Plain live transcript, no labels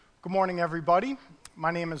Good morning, everybody.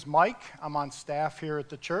 My name is Mike. I'm on staff here at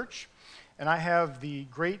the church, and I have the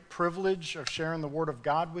great privilege of sharing the Word of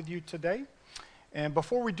God with you today. And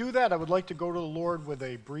before we do that, I would like to go to the Lord with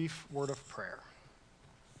a brief word of prayer.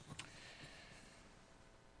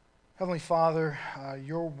 Heavenly Father,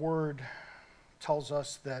 your Word tells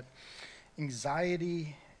us that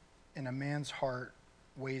anxiety in a man's heart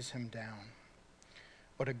weighs him down,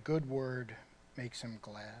 but a good word makes him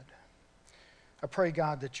glad. I pray,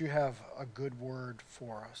 God, that you have a good word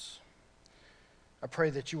for us. I pray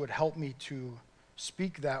that you would help me to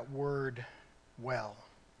speak that word well.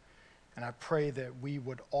 And I pray that we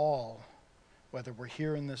would all, whether we're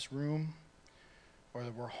here in this room or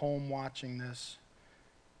that we're home watching this,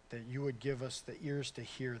 that you would give us the ears to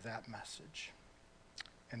hear that message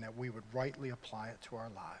and that we would rightly apply it to our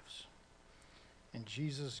lives. In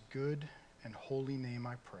Jesus' good and holy name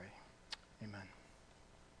I pray. Amen.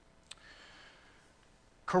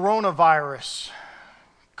 Coronavirus,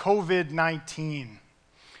 COVID-19,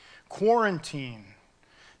 quarantine,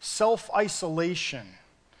 self-isolation,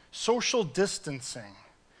 social distancing.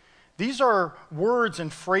 These are words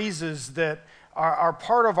and phrases that are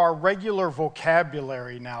part of our regular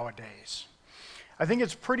vocabulary nowadays. I think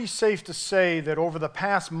it's pretty safe to say that over the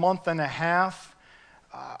past month and a half,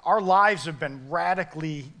 our lives have been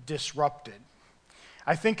radically disrupted.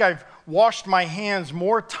 I think I've washed my hands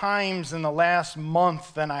more times in the last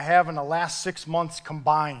month than I have in the last 6 months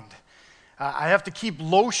combined. I have to keep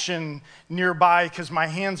lotion nearby because my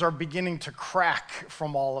hands are beginning to crack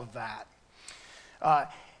from all of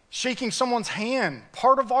that. Shaking someone's hand,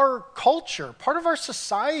 part of our culture, part of our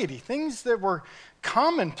society, things that were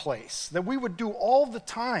commonplace, that we would do all the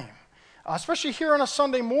time, especially here on a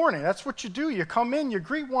Sunday morning. That's what you do. You come in, you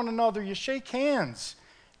greet one another, you shake hands.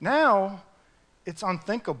 Now, it's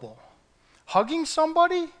unthinkable. Hugging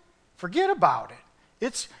somebody? Forget about it.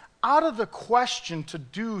 It's out of the question to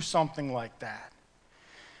do something like that.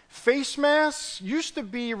 Face masks used to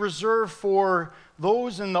be reserved for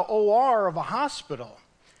those in the OR of a hospital.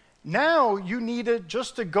 Now you need it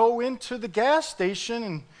just to go into the gas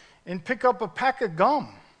station and pick up a pack of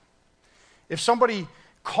gum. If somebody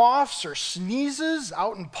coughs or sneezes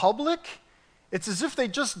out in public, it's as if they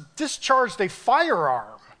just discharged a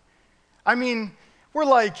firearm. I mean, we're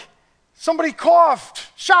like, somebody coughed,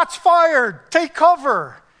 shots fired, take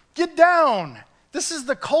cover, get down. This is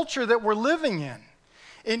the culture that we're living in.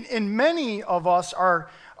 And many of us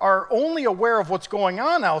are only aware of what's going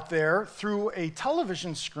on out there through a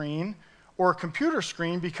television screen or a computer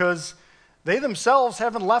screen because they themselves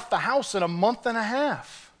haven't left the house in a month and a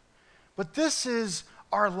half. But this is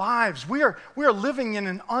our lives. We are living in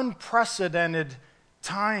an unprecedented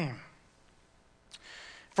time.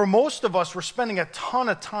 For most of us, we're spending a ton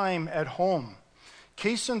of time at home.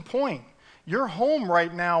 Case in point, you're home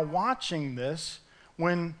right now watching this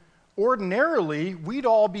when ordinarily we'd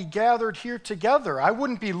all be gathered here together. I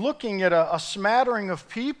wouldn't be looking at a smattering of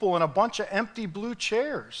people and a bunch of empty blue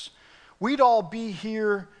chairs. We'd all be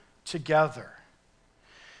here together.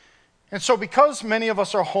 And so because many of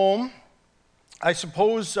us are home, I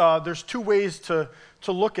suppose there's two ways to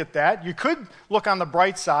look at that. You could look on the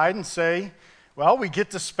bright side and say, well, we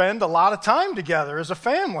get to spend a lot of time together as a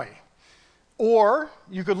family. Or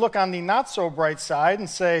you could look on the not so bright side and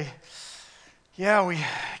say, yeah, we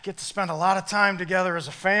get to spend a lot of time together as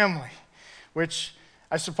a family, which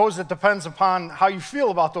I suppose it depends upon how you feel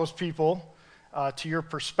about those people to your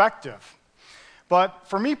perspective. But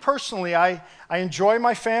for me personally, I enjoy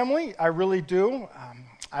my family. I really do.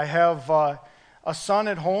 I have a son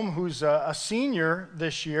at home who's a senior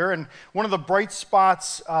this year, and one of the bright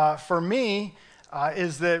spots for me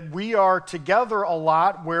is that we are together a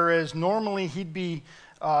lot, whereas normally he'd be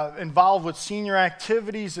involved with senior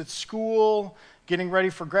activities at school, getting ready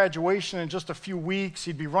for graduation in just a few weeks.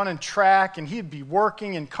 He'd be running track, and he'd be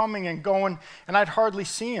working and coming and going, and I'd hardly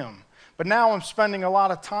see him. But now I'm spending a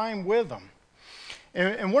lot of time with him.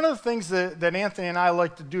 And one of the things that Anthony and I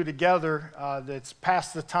like to do together that's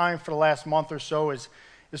passed the time for the last month or so is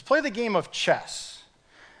play the game of chess.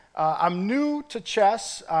 I'm new to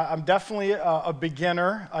chess. I'm definitely a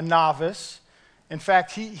beginner, a novice. In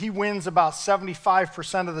fact, he wins about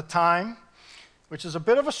 75% of the time, which is a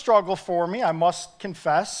bit of a struggle for me, I must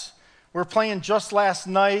confess. We were playing just last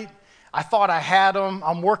night. I thought I had him.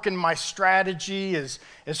 I'm working my strategy as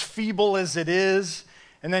feeble as it is.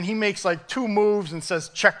 And then he makes like 2 moves and says,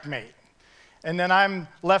 checkmate. And then I'm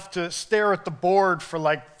left to stare at the board for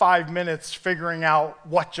like 5 minutes figuring out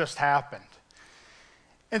what just happened.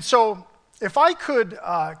 And so if I could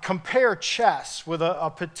compare chess with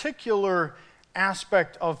a particular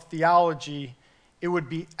aspect of theology, it would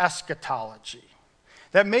be eschatology.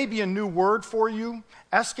 That may be a new word for you.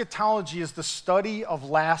 Eschatology is the study of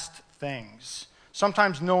last things,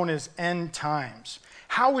 sometimes known as end times.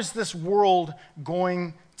 How is this world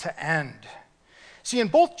going to end? See, in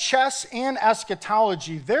both chess and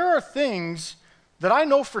eschatology, there are things that I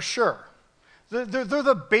know for sure. They're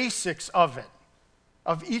the basics of it,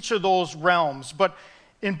 of each of those realms. But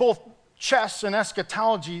in both chess and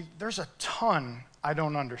eschatology, there's a ton I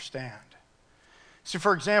don't understand. See,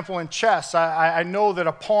 for example, in chess, I know that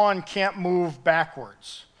a pawn can't move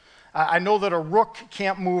backwards. I know that a rook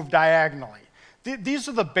can't move diagonally. These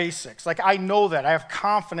are the basics. Like, I know that. I have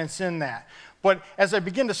confidence in that. But as I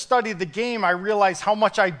begin to study the game, I realize how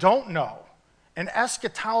much I don't know. And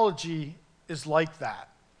eschatology is like that.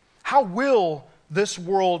 How will this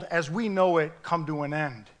world as we know it come to an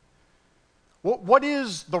end? What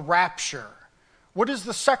is the rapture? What is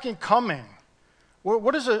the second coming?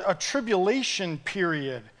 What is a tribulation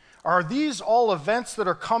period? Are these all events that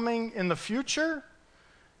are coming in the future?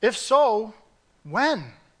 If so, when?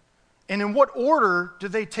 And in what order do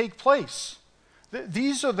they take place?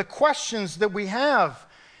 These are the questions that we have.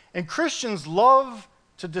 And Christians love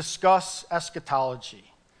to discuss eschatology,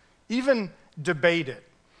 even debate it.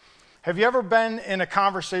 Have you ever been in a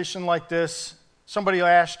conversation like this? Somebody will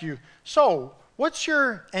ask you, so what's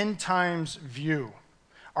your end times view?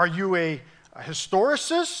 Are you a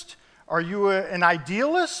historicist? Are you an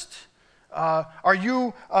idealist? Are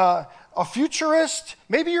you a futurist?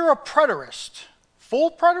 Maybe you're a preterist.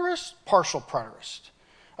 Full preterist? Partial preterist.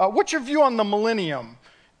 What's your view on the millennium?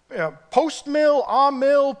 Post-mill,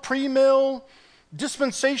 a-mill, pre-mill,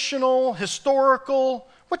 dispensational, historical?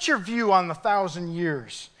 What's your view on the 1,000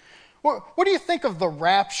 years? What do you think of the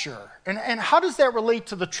rapture? And how does that relate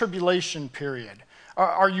to the tribulation period?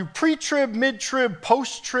 Are you pre-trib, mid-trib,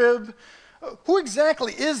 post-trib? Who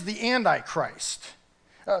exactly is the Antichrist?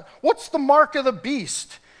 What's the mark of the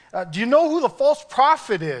beast? Do you know who the false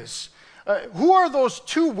prophet is? Who are those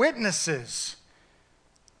two witnesses?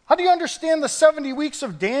 How do you understand the 70 weeks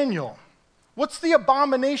of Daniel? What's the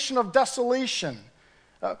abomination of desolation?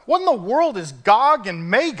 What in the world is Gog and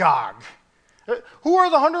Magog? Who are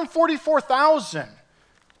the 144,000?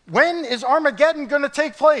 When is Armageddon going to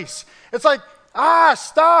take place? It's like,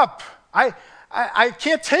 stop. I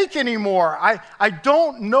can't take anymore. I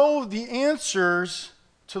don't know the answers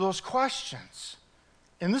to those questions.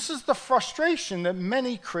 And this is the frustration that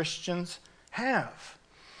many Christians have.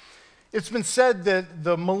 It's been said that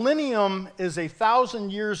the millennium is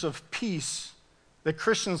 1,000 years of peace that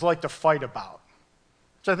Christians like to fight about,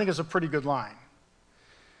 which I think is a pretty good line.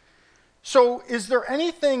 So, is there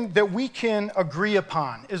anything that we can agree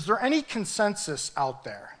upon? Is there any consensus out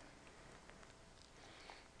there?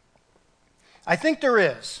 I think there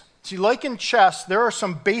is. See, like in chess, there are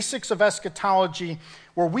some basics of eschatology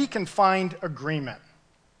where we can find agreement.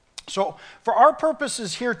 So, for our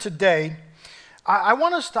purposes here today, I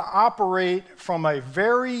want us to operate from a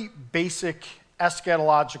very basic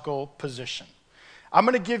eschatological position. I'm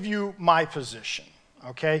going to give you my position,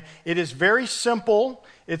 okay? It is very simple.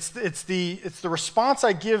 It's the response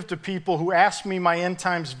I give to people who ask me my end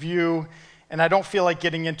times view, and I don't feel like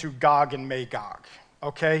getting into Gog and Magog,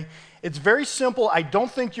 okay? It's very simple. I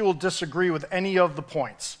don't think you will disagree with any of the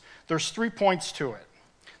points. There's 3 points to it.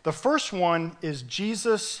 The first one is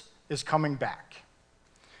Jesus is coming back.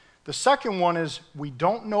 The second one is we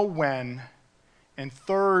don't know when. And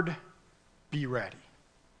third, be ready.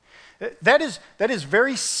 That is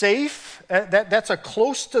very safe. That's a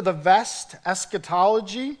close to the vest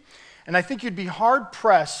eschatology. And I think you'd be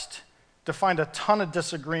hard-pressed to find a ton of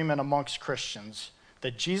disagreement amongst Christians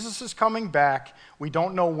that Jesus is coming back, we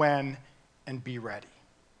don't know when, and be ready.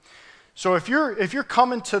 So if you're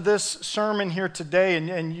coming to this sermon here today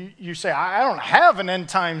and you say, I don't have an end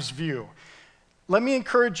times view, let me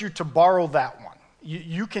encourage you to borrow that one.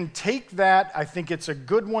 You can take that. I think it's a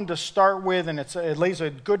good one to start with, and it lays a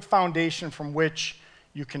good foundation from which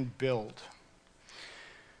you can build.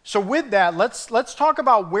 So with that, let's talk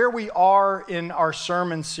about where we are in our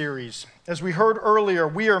sermon series. As we heard earlier,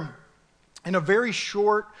 we are in a very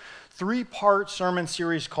short 3-part sermon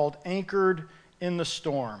series called Anchored in the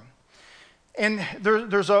Storm. And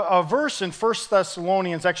there's a verse in 1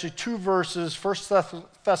 Thessalonians, actually 2 verses, 1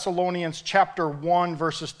 Thessalonians chapter 1,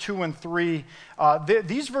 verses 2 and 3.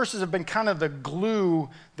 These verses have been kind of the glue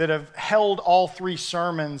that have held all 3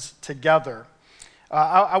 sermons together.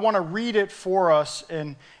 I want to read it for us,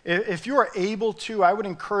 and if you are able to, I would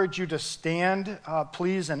encourage you to stand,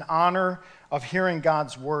 please, in honor of hearing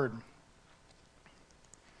God's word.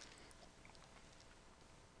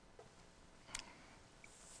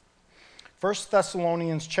 1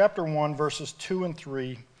 Thessalonians chapter 1, verses 2 and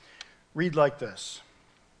 3 read like this.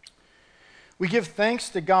 We give thanks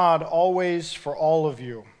to God always for all of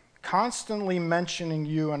you, constantly mentioning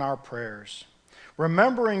you in our prayers,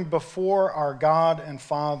 remembering before our God and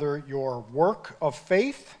Father your work of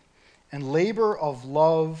faith and labor of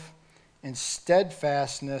love and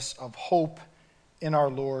steadfastness of hope in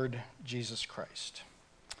our Lord Jesus Christ.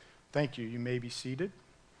 Thank you. You may be seated.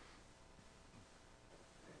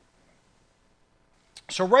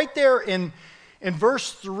 So right there in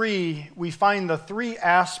verse 3, we find the three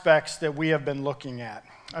aspects that we have been looking at.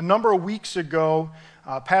 A number of weeks ago,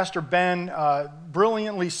 Pastor Ben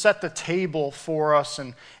brilliantly set the table for us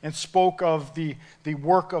and spoke of the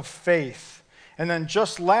work of faith. And then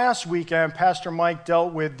just last weekend, Pastor Mike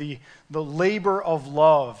dealt with the labor of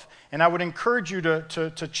love. And I would encourage you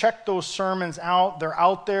to check those sermons out. They're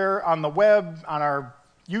out there on the web, on our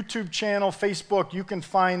YouTube channel, Facebook. You can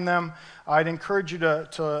find them. I'd encourage you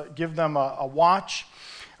to give them a watch.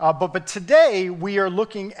 But today, we are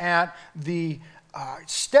looking at the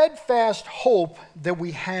steadfast hope that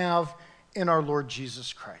we have in our Lord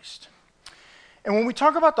Jesus Christ. And when we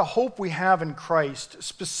talk about the hope we have in Christ,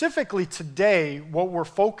 specifically today, what we're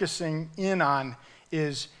focusing in on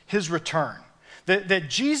is his return. That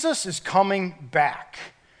Jesus is coming back,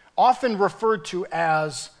 often referred to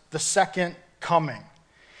as the second coming.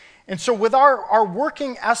 And so with our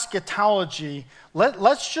working eschatology,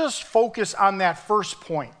 let's just focus on that first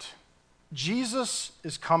point. Jesus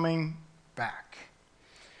is coming back.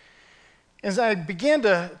 As I began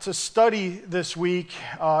to study this week,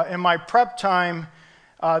 in my prep time,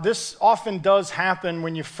 this often does happen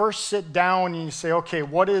when you first sit down and you say, okay,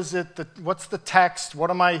 what is it? What's the text?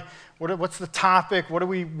 What's the topic? What are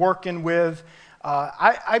we working with?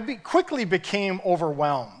 I quickly became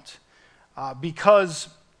overwhelmed because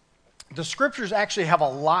the scriptures actually have a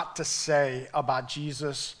lot to say about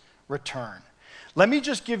Jesus' return. Let me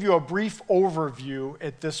just give you a brief overview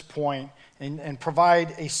at this point and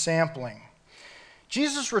provide a sampling.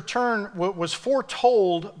 Jesus' return was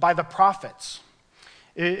foretold by the prophets.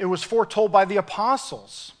 It was foretold by the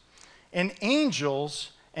apostles and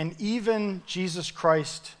angels and even Jesus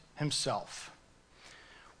Christ himself.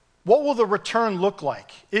 What will the return look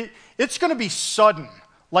like? It's going to be sudden,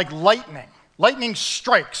 like lightning. Lightning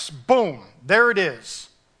strikes, boom, there it is.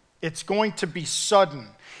 It's going to be sudden.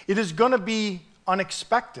 It is going to be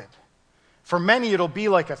unexpected. For many, it'll be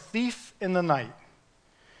like a thief in the night.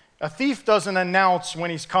 A thief doesn't announce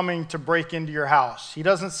when he's coming to break into your house. He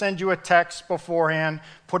doesn't send you a text beforehand,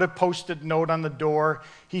 put a post-it note on the door.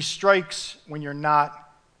 He strikes when you're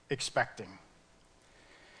not expecting.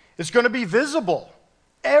 It's going to be visible.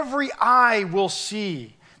 Every eye will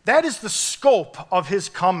see. That is the scope of his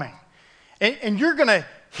coming. And you're going to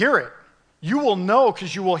hear it. You will know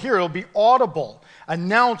because you will hear it. It'll be audible,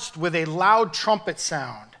 announced with a loud trumpet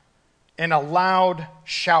sound and a loud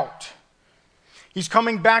shout. He's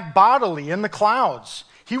coming back bodily in the clouds.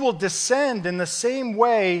 He will descend in the same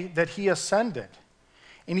way that he ascended.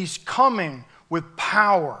 And he's coming with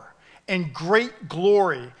power and great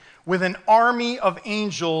glory with an army of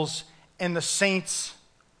angels and the saints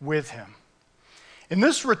with him. And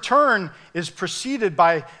this return is preceded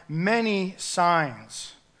by many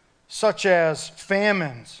signs, such as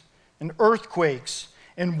famines and earthquakes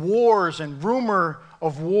and wars and rumor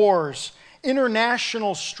of wars,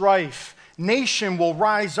 international strife. Nation will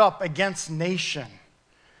rise up against nation.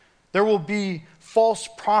 There will be false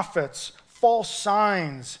prophets, false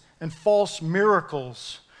signs, and false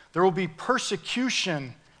miracles. There will be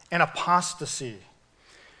persecution and apostasy.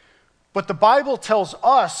 But the Bible tells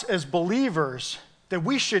us as believers that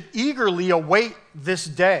we should eagerly await this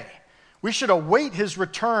day. We should await his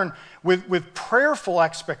return with prayerful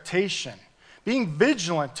expectation, being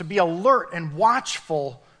vigilant to be alert and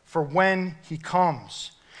watchful for when he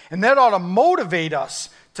comes. And that ought to motivate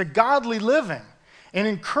us to godly living and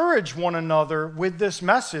encourage one another with this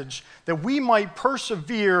message that we might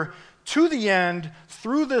persevere to the end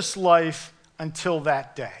through this life until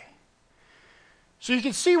that day. So you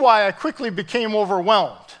can see why I quickly became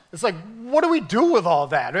overwhelmed. It's like, what do we do with all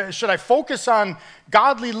that? Should I focus on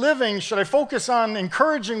godly living? Should I focus on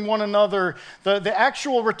encouraging one another? The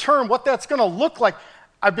actual return, what that's going to look like?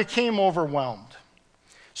 I became overwhelmed.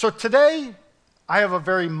 So today, I have a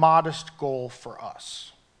very modest goal for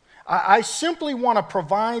us. I simply want to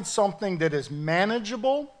provide something that is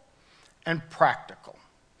manageable and practical.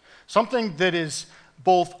 Something that is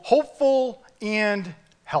both hopeful and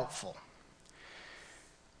helpful.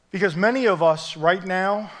 Because many of us right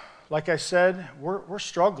now, like I said, we're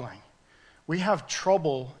struggling. We have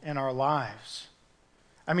trouble in our lives.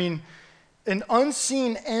 I mean, an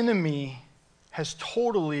unseen enemy has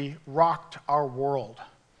totally rocked our world.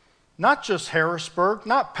 not just Harrisburg,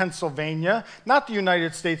 not Pennsylvania, not the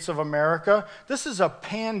United States of America. This is a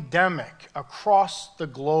pandemic across the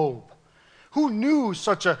globe. Who knew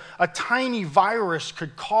such a tiny virus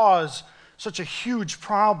could cause such a huge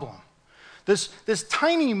problem? This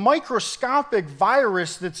tiny microscopic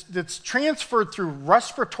virus that's transferred through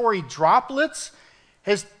respiratory droplets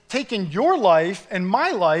has taken your life and my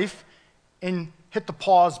life and hit the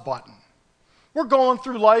pause button. We're going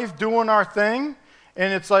through life doing our thing,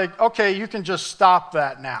 and it's like, okay, you can just stop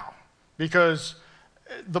that now because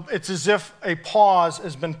it's as if a pause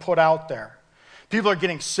has been put out there. People are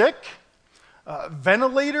getting sick.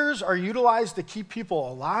 Ventilators are utilized to keep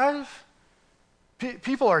people alive.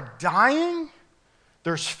 People are dying.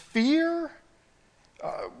 There's fear.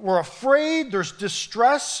 We're afraid. There's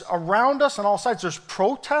distress around us on all sides. There's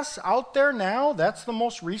protests out there now. That's the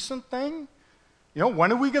most recent thing.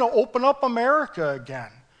 When are we going to open up America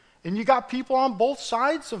again? And you got people on both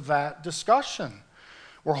sides of that discussion.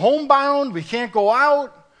 We're homebound. We can't go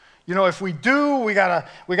out. If we do, we gotta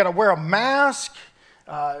wear a mask.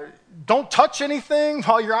 Don't touch anything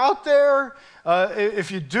while you're out there.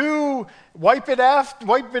 If you do, wipe it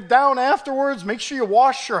down afterwards. Make sure you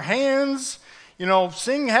wash your hands.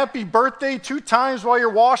 Sing happy birthday 2 times while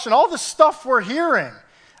you're washing. All the stuff we're hearing.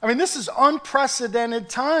 I mean, this is unprecedented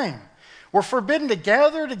time. We're forbidden to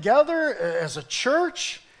gather together as a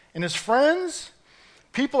church and as friends.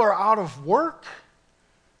 People are out of work.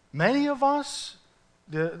 Many of us,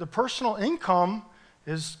 the personal income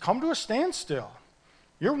has come to a standstill.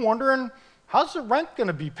 You're wondering, how's the rent going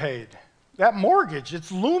to be paid? That mortgage,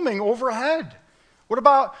 it's looming overhead. What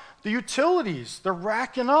about the utilities? They're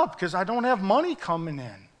racking up because I don't have money coming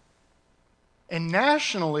in. And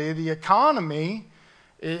nationally, the economy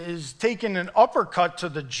is taking an uppercut to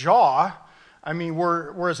the jaw. I mean,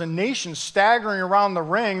 we're as a nation staggering around the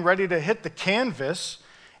ring, ready to hit the canvas,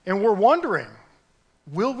 and we're wondering,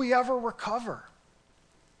 will we ever recover?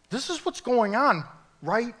 This is what's going on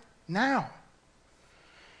right now.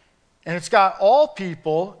 And it's got all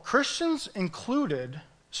people, Christians included,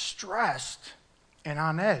 stressed and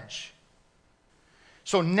on edge.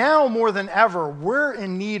 So now more than ever, we're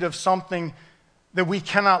in need of something that we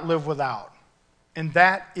cannot live without, and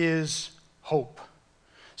that is hope.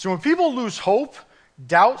 So when people lose hope,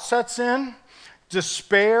 doubt sets in,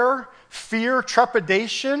 despair, fear,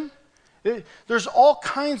 trepidation. There's all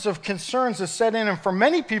kinds of concerns that set in, and for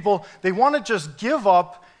many people, they want to just give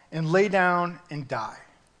up and lay down and die.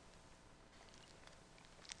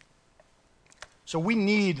 So we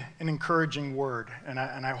need an encouraging word, and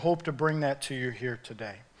I hope to bring that to you here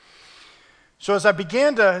today. So as I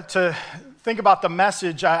began to think about the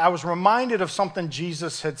message, I was reminded of something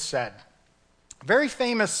Jesus had said. Very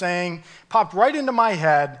famous saying, popped right into my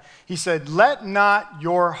head. He said, "Let not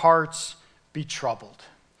your hearts be troubled."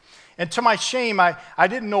 And to my shame, I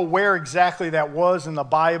didn't know where exactly that was in the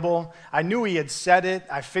Bible. I knew he had said it.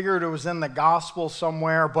 I figured it was in the gospel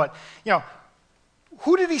somewhere. But,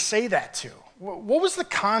 who did he say that to? What was the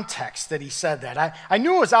context that he said that? I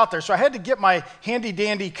knew it was out there, so I had to get my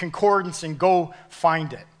handy-dandy concordance and go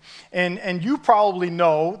find it. And you probably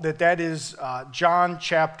know that is John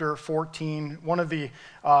chapter 14, one of the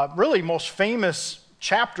really most famous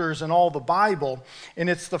chapters in all the Bible. And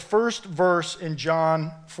it's the first verse in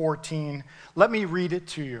John 14. Let me read it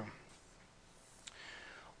to you.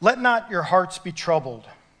 "Let not your hearts be troubled.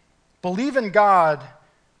 Believe in God,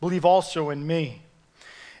 believe also in me.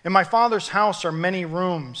 In my Father's house are many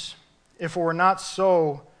rooms. If it were not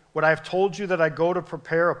so, would I have told you that I go to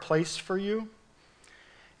prepare a place for you?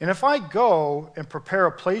 And if I go and prepare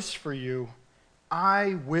a place for you,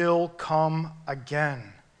 I will come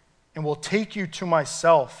again and will take you to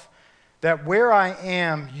myself, that where I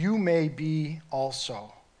am, you may be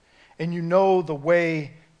also. And you know the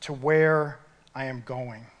way to where I am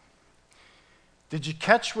going." Did you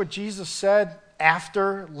catch what Jesus said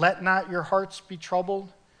after, "Let not your hearts be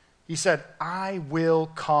troubled"? He said, "I will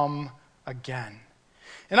come again."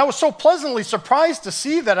 And I was so pleasantly surprised to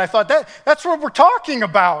see that. I thought that's what we're talking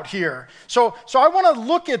about here. So I want to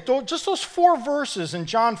look at just those 4 verses in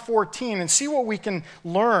John 14 and see what we can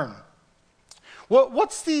learn.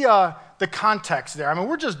 What's the context there? I mean,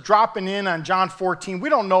 we're just dropping in on John 14. We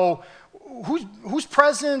don't know who's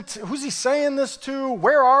present, who's he saying this to,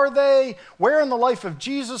 where are they, where in the life of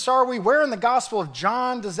Jesus are we, where in the Gospel of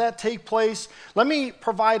John does that take place? Let me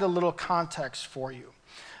provide a little context for you.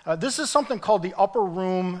 This is something called the Upper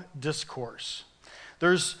Room Discourse.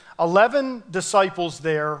 There's 11 disciples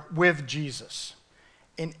there with Jesus,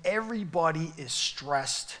 and everybody is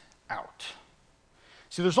stressed out.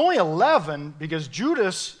 See, there's only 11 because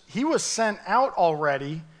Judas, he was sent out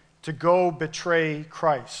already to go betray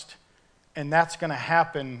Christ. and that's going to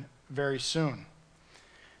happen very soon.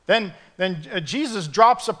 Then Jesus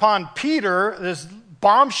drops upon Peter this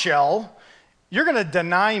bombshell: you're going to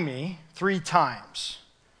deny me 3 times.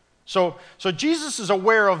 So Jesus is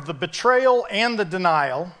aware of the betrayal and the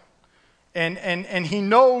denial, and he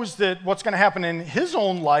knows that what's going to happen in his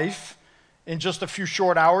own life in just a few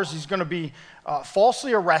short hours. He's going to be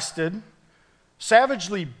falsely arrested,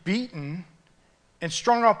 savagely beaten, and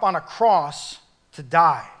strung up on a cross to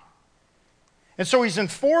die. And so he's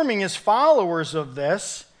informing his followers of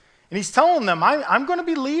this, and he's telling them, I'm going to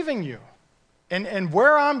be leaving you. And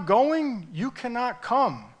where I'm going, you cannot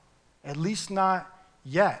come, at least not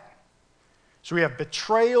yet. So we have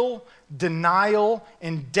betrayal, denial,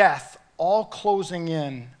 and death all closing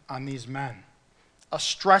in on these men. A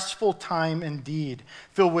stressful time indeed,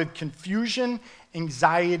 filled with confusion,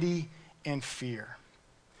 anxiety, and fear.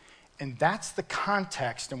 And that's the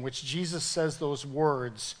context in which Jesus says those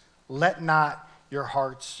words, "Let not your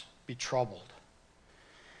hearts be troubled."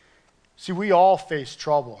 See, we all face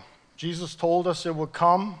trouble. Jesus told us it would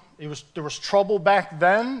come. There was trouble back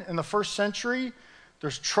then in the first century.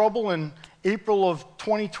 There's trouble in April of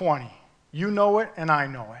 2020. You know it, and I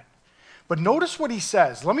know it. But notice what he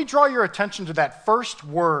says. Let me draw your attention to that first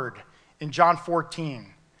word in John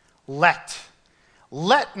 14. Let.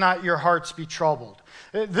 Let not your hearts be troubled.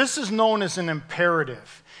 This is known as an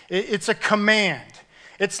imperative. It's a command.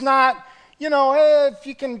 It's not, hey, if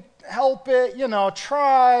you can help it,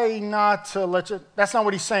 try not to let you. That's not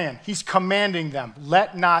what he's saying. He's commanding them.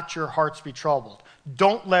 Let not your hearts be troubled.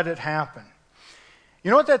 Don't let it happen. You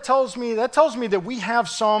know what that tells me? That tells me that we have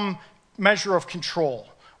some measure of control.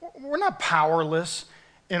 We're not powerless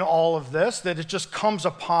in all of this, that it just comes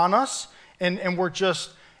upon us and we're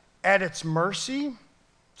just at its mercy.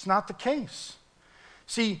 It's not the case.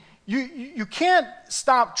 See, you can't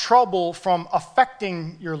stop trouble from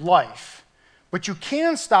affecting your life, but you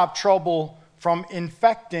can stop trouble from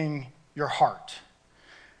infecting your heart.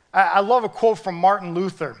 I love a quote from Martin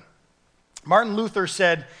Luther. Martin Luther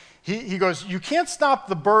said, he goes, "You can't stop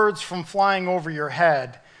the birds from flying over your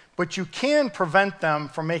head, but you can prevent them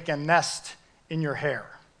from making a nest in your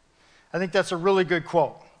hair." I think that's a really good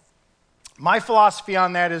quote. My philosophy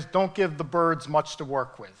on that is don't give the birds much to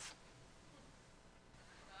work with.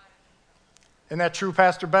 Isn't that true,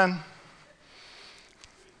 Pastor Ben?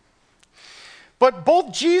 But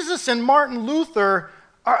both Jesus and Martin Luther,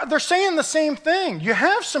 they're saying the same thing. You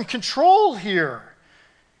have some control here.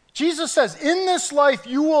 Jesus says, in this life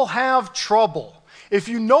you will have trouble. If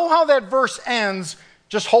you know how that verse ends,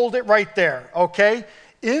 just hold it right there, okay?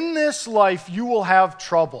 In this life you will have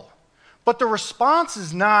trouble. But the response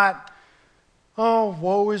is not, "Oh,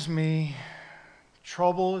 woe is me.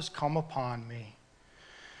 Trouble has come upon me."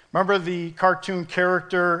 Remember the cartoon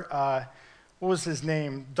character, what was his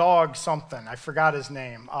name? Dog something. I forgot his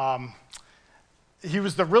name. He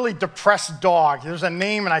was the really depressed dog. There's a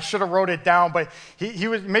name, and I should have wrote it down, but he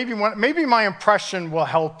was maybe my impression will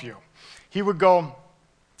help you. He would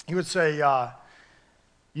say,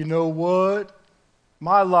 "You know what?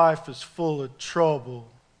 My life is full of trouble.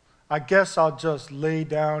 I guess I'll just lay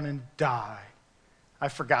down and die." I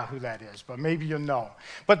forgot who that is, but maybe you'll know.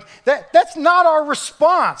 But that's not our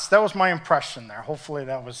response. That was my impression there. Hopefully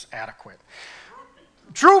that was adequate.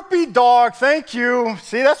 Droopy dog, thank you.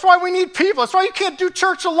 See, that's why we need people. That's why you can't do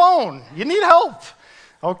church alone. You need help.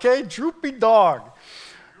 Okay, droopy dog.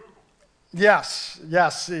 Yes,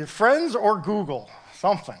 friends or Google,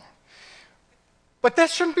 something. But that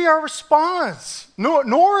shouldn't be our response.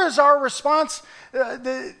 Nor is our response,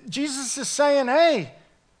 Jesus is saying, hey,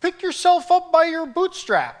 pick yourself up by your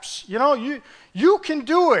bootstraps. You can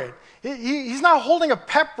do it. He's not holding a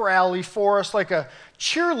pep rally for us like a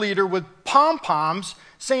cheerleader with pom-poms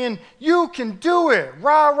saying, you can do it,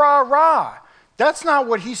 rah, rah, rah. That's not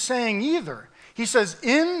what he's saying either. He says,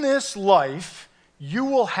 in this life, you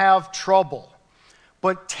will have trouble.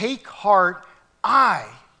 But take heart, I,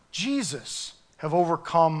 Jesus, have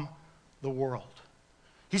overcome the world.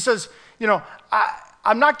 He says,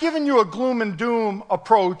 I'm not giving you a gloom and doom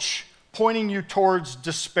approach pointing you towards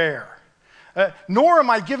despair. Nor am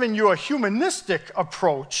I giving you a humanistic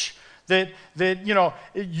approach that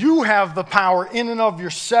you have the power in and of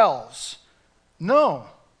yourselves. No,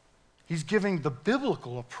 he's giving the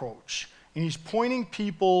biblical approach, and he's pointing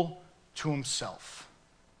people to himself.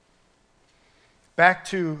 Back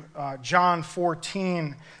to John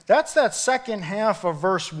 14, that's that second half of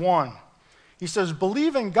verse 1. He says,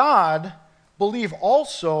 believe in God, believe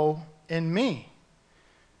also in me.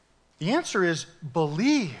 The answer is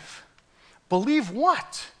believe. Believe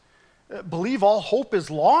what? Believe all hope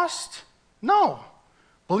is lost? No.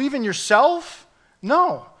 Believe in yourself?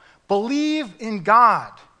 No. Believe in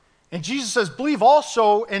God. And Jesus says, believe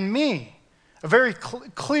also in me. A very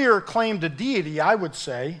clear claim to deity, I would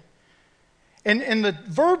say. And the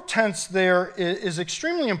verb tense there is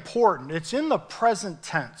extremely important. It's in the present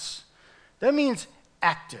tense. That means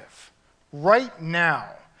active, right now.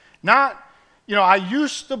 Not, I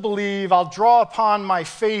used to believe, I'll draw upon my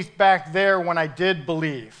faith back there when I did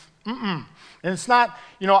believe. And it's not,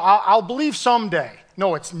 I'll believe someday.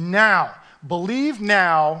 No, it's now. Believe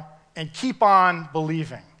now and keep on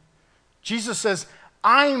believing. Jesus says,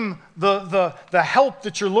 I'm the help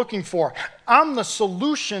that you're looking for. I'm the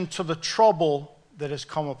solution to the trouble that has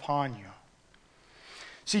come upon you.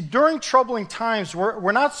 See, during troubling times,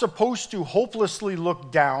 we're not supposed to hopelessly look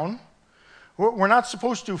down. We're not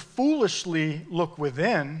supposed to foolishly look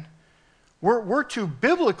within. We're to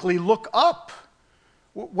biblically look up.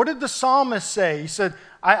 What did the psalmist say? He said,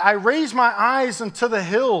 I raise my eyes unto the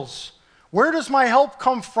hills. Where does my help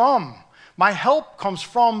come from? My help comes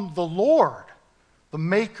from the Lord, the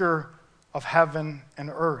maker of heaven and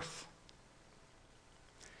earth.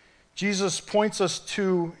 Jesus points us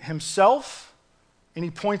to himself, and he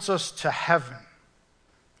points us to heaven.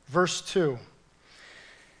 Verse 2.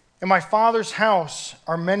 In my Father's house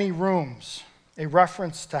are many rooms, a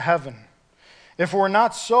reference to heaven. If it were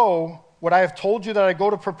not so, would I have told you that I go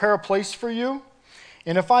to prepare a place for you?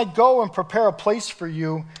 And if I go and prepare a place for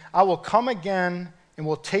you, I will come again and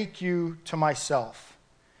will take you to myself,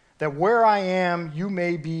 that where I am, you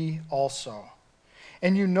may be also.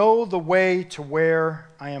 And you know the way to where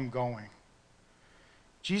I am going.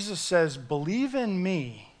 Jesus says, believe in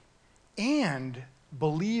me and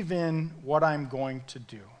believe in what I'm going to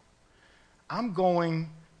do. I'm going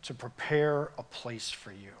to prepare a place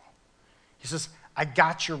for you. He says, I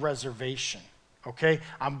got your reservation, okay?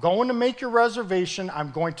 I'm going to make your reservation.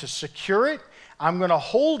 I'm going to secure it. I'm going to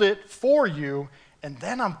hold it for you, and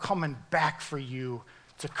then I'm coming back for you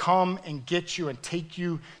to come and get you and take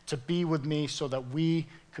you to be with me so that we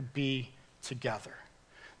could be together.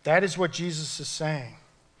 That is what Jesus is saying.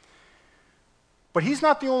 But he's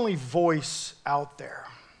not the only voice out there.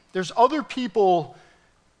 There's other people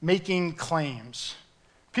making claims.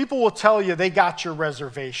 People will tell you they got your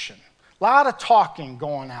reservation. A lot of talking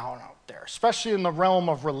going on out there, especially in the realm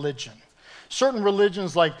of religion. Certain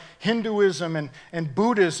religions like Hinduism and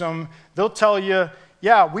Buddhism, they'll tell you,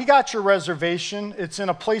 yeah, we got your reservation. It's in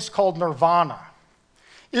a place called Nirvana.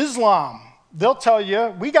 Islam, they'll tell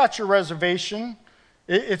you, we got your reservation.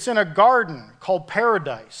 It's in a garden called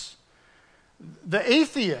paradise. The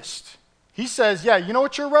atheist, he says, yeah, you know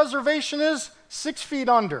what your reservation is? 6 feet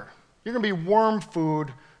under. You're going to be worm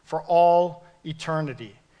food for all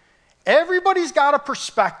eternity. Everybody's got a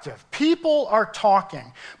perspective. People are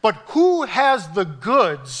talking. But who has the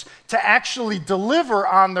goods to actually deliver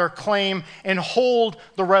on their claim and hold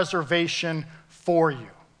the reservation for you?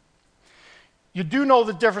 You do know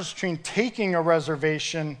the difference between taking a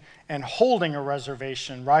reservation and holding a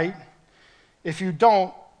reservation, right? If you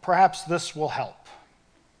don't, perhaps this will help.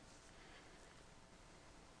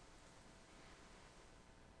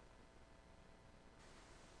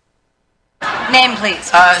 Name, please.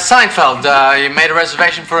 Seinfeld. You made a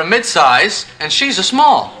reservation for a mid-size, and she's a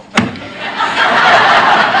small.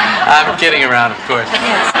 I'm kidding around, of course.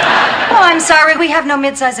 Yes. Oh, I'm sorry. We have no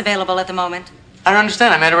mid-size available at the moment. I don't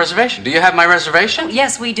understand. I made a reservation. Do you have my reservation?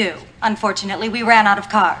 Yes, we do. Unfortunately, we ran out of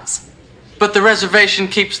cars. But the reservation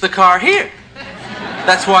keeps the car here.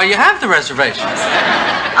 That's why you have the reservations.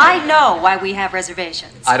 I know why we have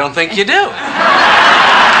reservations. I don't think you do.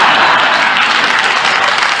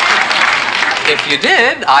 If you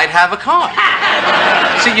did, I'd have a car.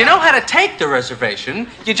 See, you know how to take the reservation,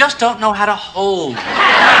 you just don't know how to hold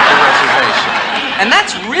the reservation. And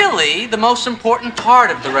that's really the most important part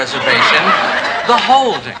of the reservation, the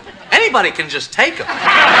holding. Anybody can just take them.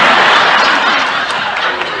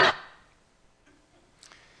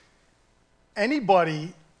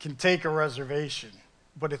 Anybody can take a reservation,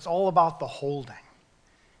 but it's all about the holding.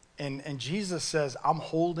 And Jesus says, I'm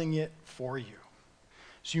holding it for you.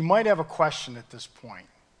 So you might have a question at this point.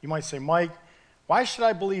 You might say, Mike, why should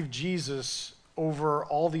I believe Jesus over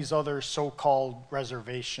all these other so-called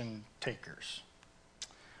reservation takers?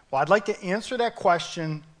 Well, I'd like to answer that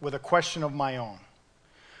question with a question of my own.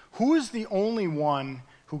 Who is the only one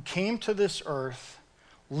who came to this earth,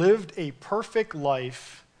 lived a perfect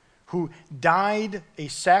life, who died a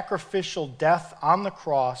sacrificial death on the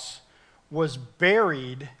cross, was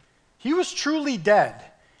buried, he was truly dead,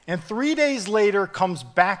 and 3 days later comes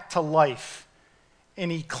back to life,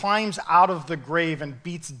 and he climbs out of the grave and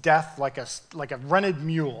beats death like a rented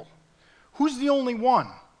mule? Who's the only one?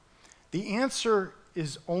 The answer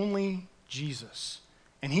is only Jesus.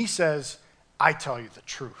 And he says, I tell you the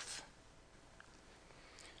truth.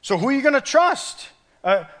 So who are you going to trust?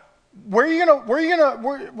 Where are you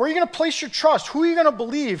going to place your trust? Who are you going to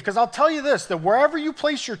believe? Because I'll tell you this, that wherever you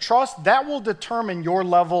place your trust, that will determine your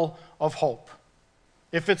level of hope.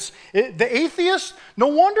 If it's the atheist, no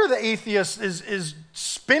wonder the atheist is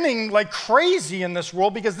spinning like crazy in this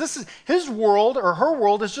world, because this is his world or her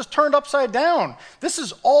world is just turned upside down. This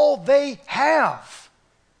is all they have.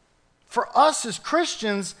 For us as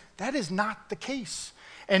Christians, that is not the case.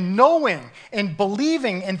 And knowing and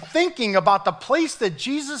believing and thinking about the place that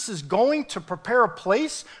Jesus is going to prepare a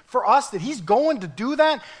place for us, that he's going to do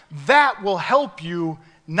that, that will help you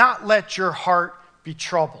not let your heart be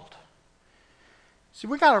troubled. See,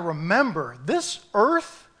 we got to remember, this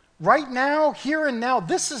earth right now, here and now,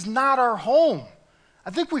 this is not our home.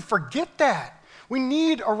 I think we forget that. We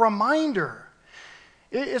need a reminder.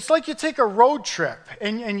 It's like you take a road trip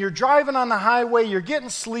and you're driving on the highway, you're getting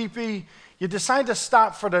sleepy, you decide to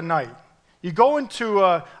stop for the night. You go into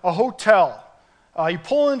a hotel, you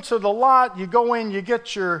pull into the lot, you go in, you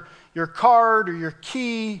get your card or your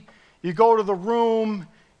key, you go to the room,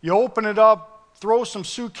 you open it up, throw some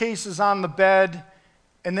suitcases on the bed,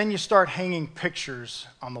 and then you start hanging pictures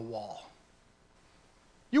on the wall.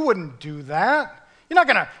 You wouldn't do that. You're not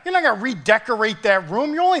gonna redecorate that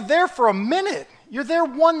room. You're only there for a minute. You're there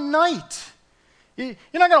one night. You're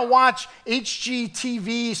not going to watch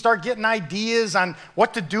HGTV, start getting ideas on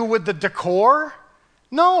what to do with the decor.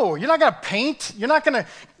 No, you're not going to paint. You're not going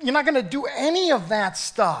to do any of that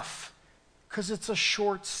stuff, because it's a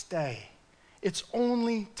short stay. It's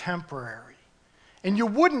only temporary. And you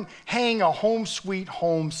wouldn't hang a home sweet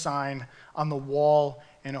home sign on the wall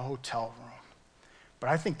in a hotel room. But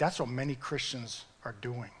I think that's what many Christians are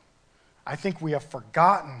doing. I think we have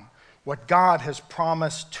forgotten what God has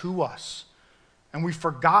promised to us. And we've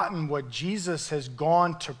forgotten what Jesus has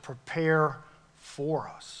gone to prepare for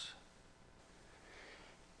us.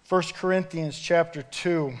 1 Corinthians chapter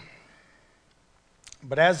 2.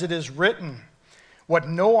 But as it is written, what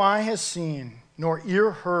no eye has seen, nor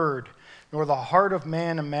ear heard, nor the heart of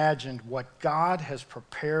man imagined, what God has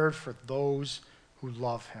prepared for those who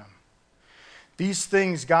love him. These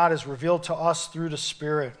things God has revealed to us through the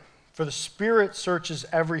Spirit. For the Spirit searches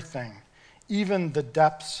everything, even the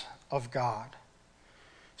depths of God.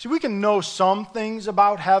 See, we can know some things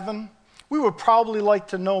about heaven. We would probably like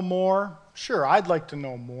to know more. Sure, I'd like to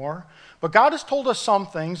know more. But God has told us some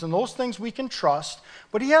things, and those things we can trust,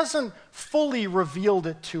 but he hasn't fully revealed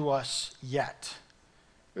it to us yet.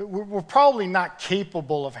 We're probably not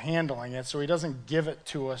capable of handling it, so he doesn't give it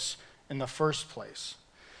to us in the first place.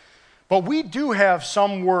 But we do have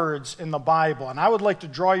some words in the Bible, and I would like to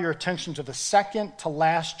draw your attention to the second to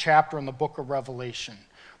last chapter in the book of Revelation.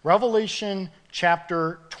 Revelation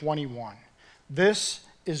chapter 21. This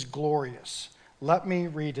is glorious. Let me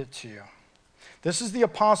read it to you. This is the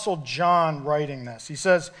Apostle John writing this. He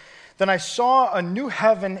says, Then I saw a new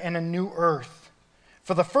heaven and a new earth.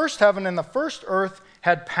 For the first heaven and the first earth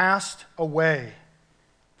had passed away.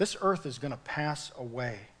 This earth is going to pass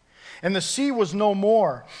away. And the sea was no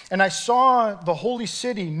more. And I saw the holy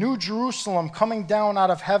city, New Jerusalem, coming down out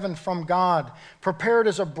of heaven from God, prepared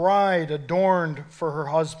as a bride adorned for her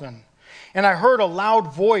husband. And I heard a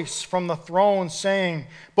loud voice from the throne saying,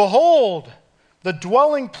 Behold, the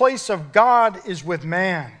dwelling place of God is with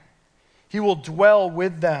man. He will dwell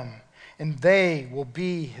with them, and they will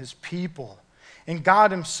be his people. And God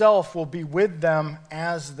himself will be with them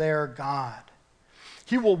as their God.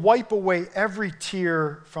 He will wipe away every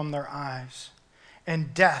tear from their eyes,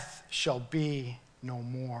 and death shall be no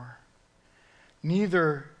more.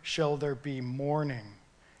 Neither shall there be mourning,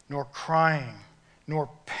 nor crying, nor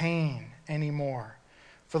pain anymore,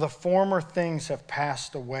 for the former things have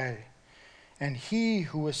passed away. And he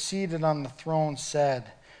who was seated on the throne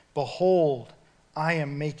said, Behold, I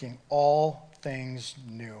am making all things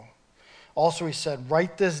new. Also he said,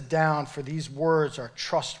 Write this down, for these words are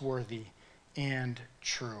trustworthy and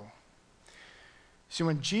true. See,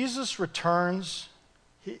 when Jesus returns,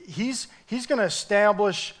 he's going to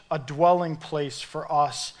establish a dwelling place for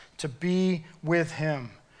us to be with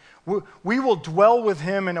him. We will dwell with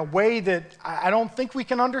him in a way that I don't think we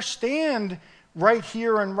can understand right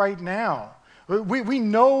here and right now. We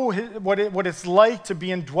know what it's like to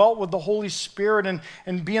be indwelt with the Holy Spirit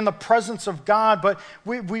and be in the presence of God, but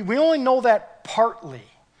we only know that partly.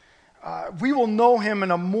 We will know him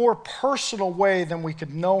in a more personal way than we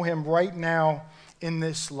could know him right now in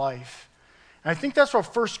this life. And I think that's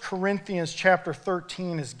what 1 Corinthians chapter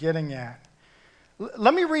 13 is getting at.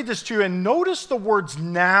 Let me read this to you, and notice the words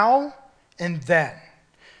now and then.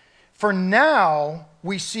 For now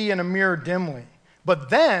we see in a mirror dimly, but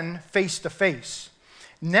then face to face.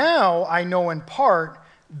 Now I know in part,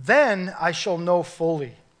 then I shall know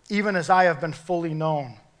fully, even as I have been fully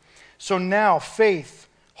known. So now faith,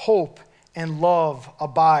 hope, and love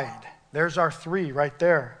abide. There's our three right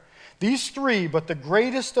there. These three, but the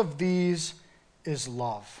greatest of these is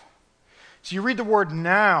love. So you read the word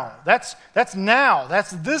now. That's now.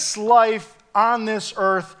 That's this life on this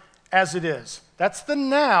earth as it is. That's the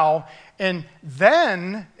now. And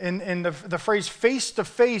then, in the phrase face to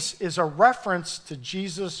face is a reference to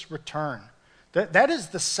Jesus' return. That is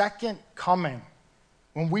the second coming,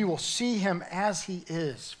 when we will see him as he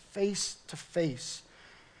is, face to face.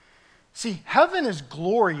 See, heaven is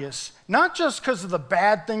glorious, not just because of the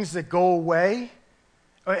bad things that go away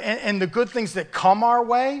and the good things that come our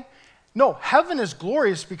way. No, heaven is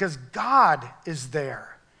glorious because God is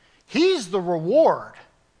there. He's the reward.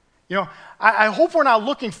 You know, I hope we're not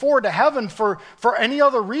looking forward to heaven for any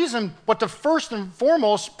other reason but to first and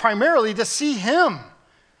foremost, primarily to see him.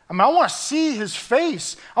 I mean, I want to see his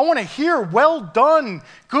face. I want to hear, well done,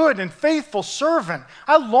 good and faithful servant.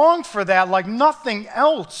 I long for that like nothing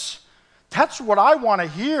else. That's what I want to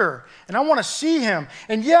hear, and I want to see him.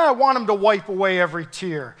 And yeah, I want him to wipe away every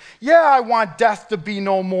tear. Yeah, I want death to be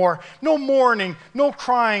no more. No mourning, no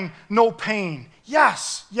crying, no pain.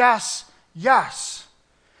 Yes, yes, yes.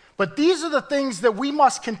 But these are the things that we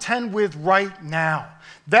must contend with right now.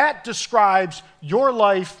 That describes your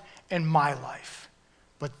life and my life.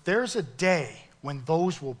 But there's a day when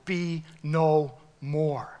those will be no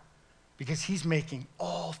more, because he's making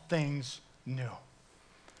all things new.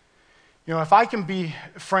 You know, if I can be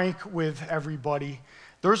frank with everybody,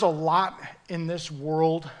 there's a lot in this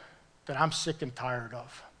world that I'm sick and tired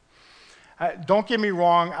of. Don't get me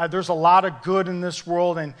wrong, there's a lot of good in this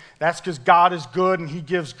world, and that's because God is good and he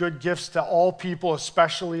gives good gifts to all people,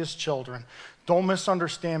 especially his children. Don't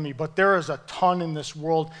misunderstand me, but there is a ton in this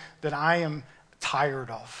world that I am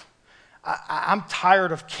tired of. I'm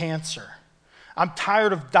tired of cancer. I'm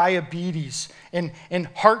tired of diabetes and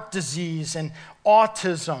heart disease and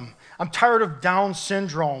autism. I'm tired of Down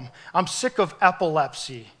syndrome. I'm sick of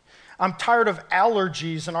epilepsy. I'm tired of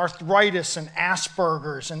allergies and arthritis and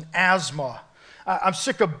Asperger's and asthma. I'm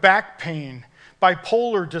sick of back pain,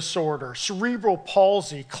 bipolar disorder, cerebral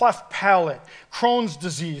palsy, cleft palate, Crohn's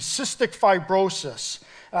disease, cystic fibrosis.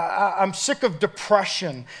 I'm sick of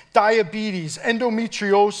depression, diabetes,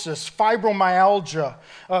 endometriosis, fibromyalgia,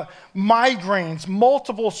 migraines,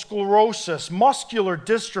 multiple sclerosis, muscular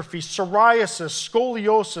dystrophy, psoriasis,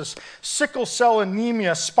 scoliosis, sickle cell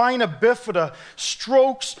anemia, spina bifida,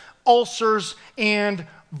 strokes, ulcers, and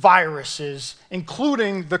viruses,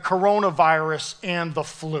 including the coronavirus and the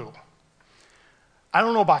flu. I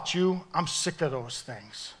don't know about you, I'm sick of those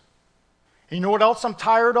things. And you know what else I'm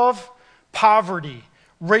tired of? Poverty,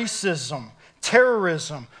 racism,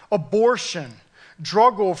 terrorism, abortion,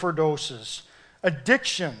 drug overdoses,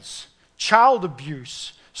 addictions, child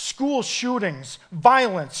abuse, school shootings,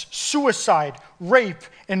 violence, suicide, rape,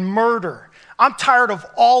 and murder. I'm tired of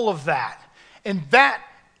all of that. And that,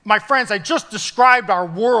 my friends, I just described our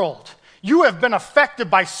world. You have been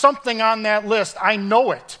affected by something on that list. I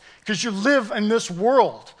know it, because you live in this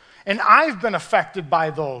world. And I've been affected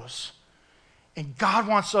by those. And God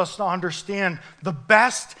wants us to understand the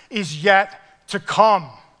best is yet to come.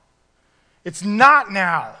 It's not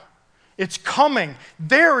now. It's coming.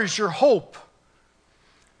 There is your hope.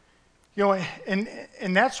 You know,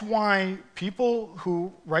 and that's why people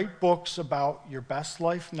who write books about your best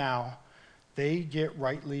life now, they get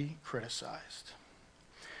rightly criticized.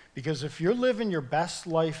 Because if you're living your best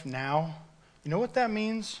life now, you know what that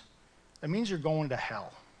means? That means you're going to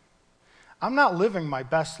hell. I'm not living my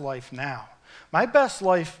best life now. My best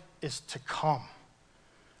life is to come,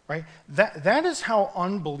 right? That is how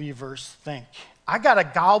unbelievers think. I got to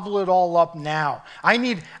gobble it all up now. I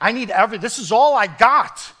need this is all I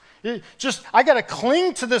got. I got to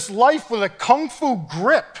cling to this life with a kung fu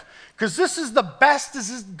grip, because this is the best this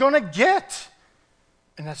is going to get.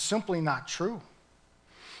 And that's simply not true.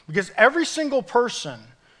 Because every single person,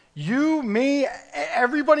 you, me,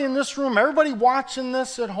 everybody in this room, everybody watching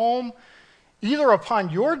this at home, either upon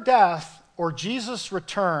your death or Jesus'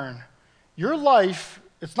 return, your life,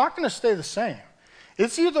 it's not going to stay the same.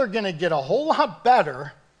 It's either going to get a whole lot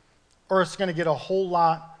better or it's going to get a whole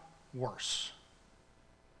lot worse.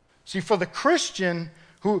 See, for the Christian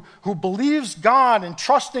who believes God and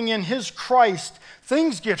trusting in his Christ,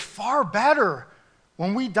 things get far better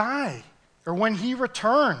when we die or when he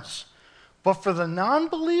returns. But for the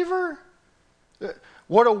non-believer,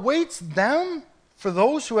 what awaits them, for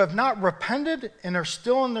those who have not repented and are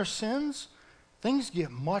still in their sins, things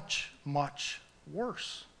get much, much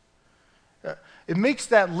worse. It makes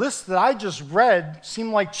that list that I just read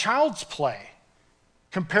seem like child's play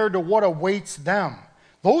compared to what awaits them.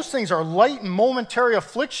 Those things are light and momentary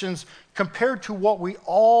afflictions compared to what we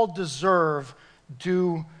all deserve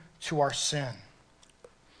due to our sin.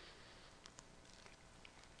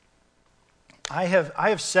 I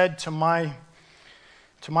have said to my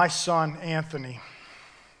son, Anthony,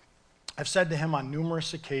 I've said to him on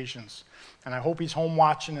numerous occasions, and I hope he's home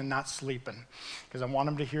watching and not sleeping, because I want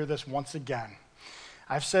him to hear this once again.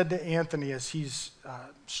 I've said to Anthony as he's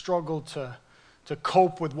struggled to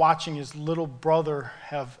cope with watching his little brother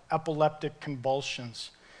have epileptic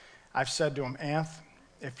convulsions, I've said to him, Anth,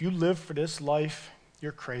 if you live for this life,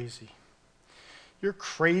 you're crazy. You're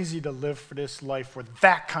crazy to live for this life where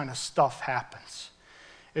that kind of stuff happens.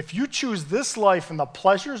 If you choose this life and the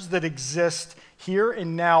pleasures that exist here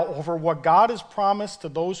and now over what God has promised to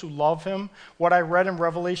those who love him, what I read in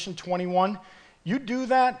Revelation 21, you do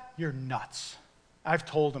that, you're nuts. I've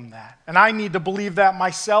told him that. And I need to believe that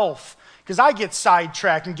myself because I get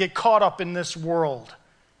sidetracked and get caught up in this world.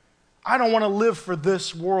 I don't want to live for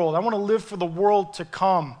this world. I want to live for the world to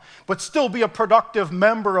come, but still be a productive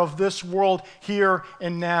member of this world here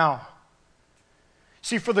and now.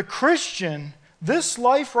 See, for the Christian, this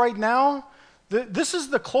life right now, this is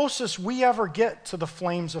the closest we ever get to the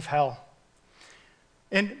flames of hell.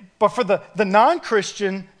 But for the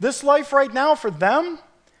non-Christian, this life right now, for them,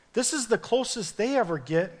 this is the closest they ever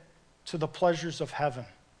get to the pleasures of heaven.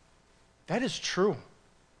 That is true.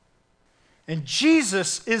 And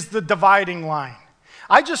Jesus is the dividing line.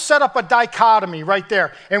 I just set up a dichotomy right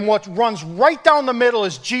there. And what runs right down the middle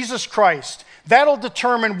is Jesus Christ. That'll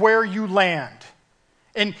determine where you land.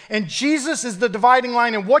 And Jesus is the dividing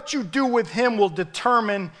line, and what you do with him will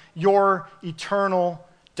determine your eternal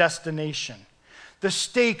destination. The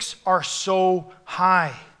stakes are so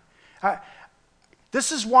high.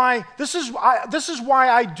 This is why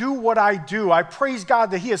I do what I do. I praise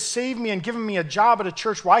God that he has saved me and given me a job at a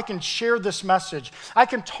church where I can share this message. I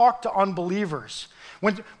can talk to unbelievers.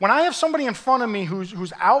 When I have somebody in front of me who's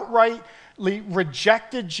outrightly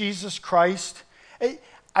rejected Jesus Christ,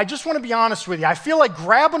 I just want to be honest with you. I feel like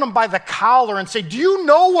grabbing them by the collar and say, do you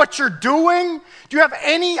know what you're doing? Do you have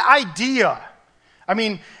any idea? I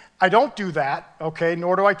mean, I don't do that, okay,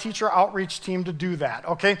 nor do I teach our outreach team to do that,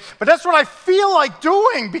 okay? But that's what I feel like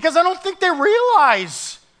doing because I don't think they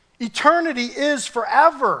realize eternity is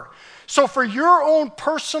forever. So for your own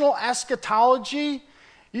personal eschatology,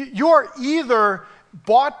 you're either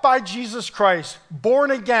bought by Jesus Christ,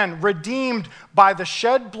 born again, redeemed by the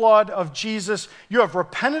shed blood of Jesus. You have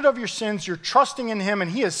repented of your sins, you're trusting in him,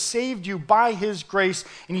 and he has saved you by his grace,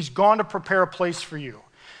 and he's gone to prepare a place for you.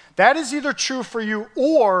 That is either true for you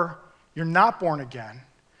or you're not born again.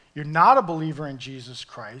 You're not a believer in Jesus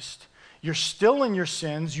Christ. You're still in your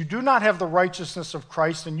sins. You do not have the righteousness of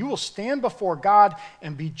Christ, and you will stand before God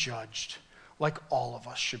and be judged like all of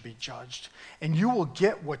us should be judged. And you will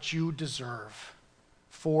get what you deserve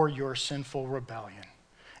for your sinful rebellion.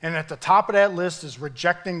 And at the top of that list is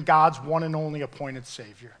rejecting God's one and only appointed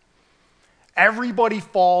Savior. Everybody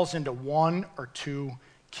falls into one or two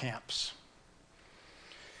camps.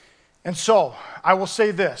 And so, I will say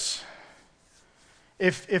this.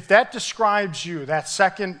 If that describes you, that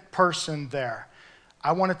second person there,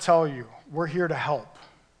 I want to tell you, we're here to help.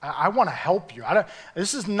 I want to help you.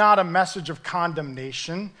 This is not a message of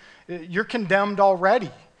condemnation. You're condemned already.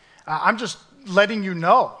 I'm just letting you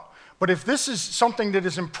know. But if this is something that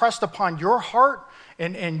is impressed upon your heart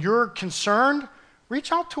and you're concerned,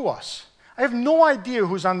 reach out to us. I have no idea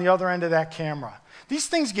who's on the other end of that camera. These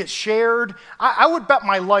things get shared. I would bet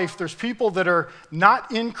my life there's people that are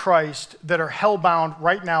not in Christ that are hellbound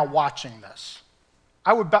right now watching this.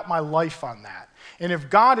 I would bet my life on that. And if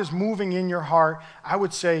God is moving in your heart, I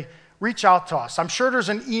would say, reach out to us. I'm sure there's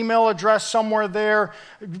an email address somewhere there.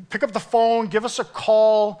 Pick up the phone, give us a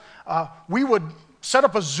call. We would set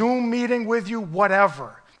up a Zoom meeting with you,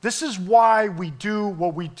 whatever. This is why we do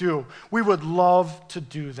what we do. We would love to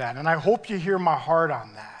do that. And I hope you hear my heart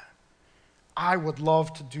on that. I would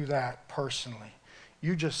love to do that personally.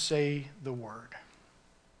 You just say the word.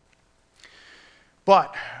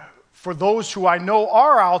 But for those who I know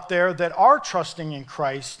are out there that are trusting in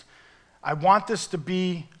Christ, I want this to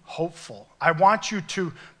be hopeful. I want you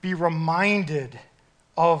to be reminded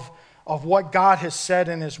of what God has said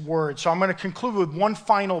in his word. So I'm going to conclude with one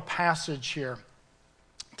final passage here.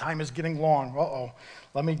 Time is getting long.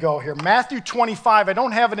 Let me go here. Matthew 25. I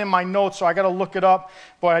don't have it in my notes, so I got to look it up,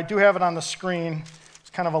 but I do have it on the screen. It's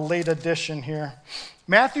kind of a late edition here.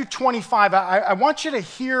 Matthew 25. I want you to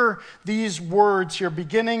hear these words here,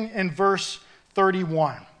 beginning in verse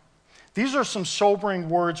 31. These are some sobering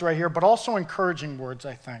words right here, but also encouraging words,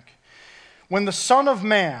 I think. When the Son of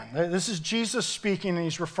Man, this is Jesus speaking, and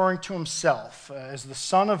he's referring to himself as the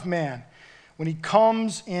Son of Man, when he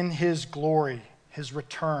comes in his glory, his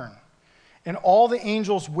return, and all the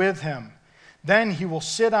angels with him, then he will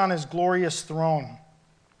sit on his glorious throne.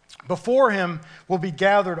 Before him will be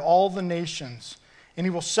gathered all the nations, and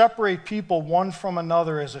he will separate people one from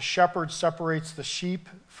another as a shepherd separates the sheep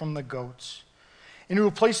from the goats. And he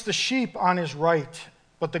will place the sheep on his right,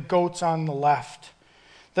 but the goats on the left.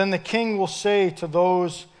 Then the king will say to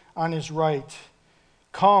those on his right,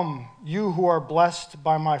 "Come, you who are blessed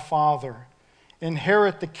by my Father,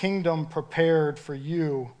 inherit the kingdom prepared for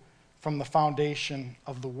you from the foundation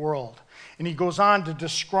of the world." And he goes on to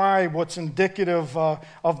describe what's indicative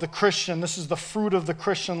of the Christian. This is the fruit of the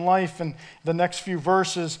Christian life in the next few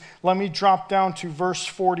verses. Let me drop down to verse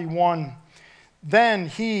 41. Then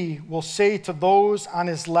he will say to those on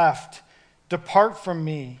his left, "Depart from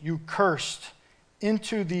me, you cursed,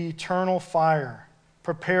 into the eternal fire,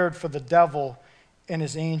 prepared for the devil and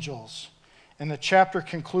his angels." And the chapter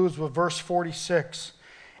concludes with verse 46.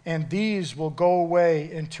 And these will go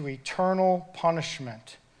away into eternal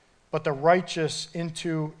punishment, but the righteous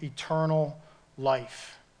into eternal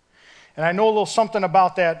life. And I know a little something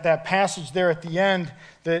about that passage there at the end,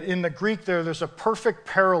 that in the Greek there's a perfect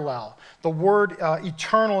parallel. The word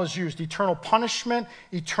eternal is used, eternal punishment,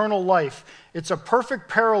 eternal life. It's a perfect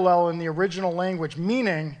parallel in the original language,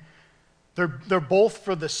 meaning they're both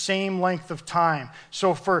for the same length of time.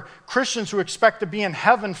 So for Christians who expect to be in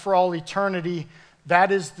heaven for all eternity,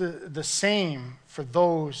 that is the same for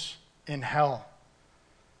those in hell.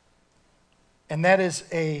 And that is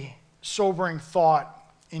a sobering thought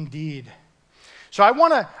indeed. So I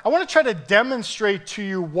want to try to demonstrate to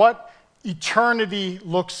you what eternity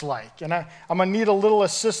looks like. And I'm going to need a little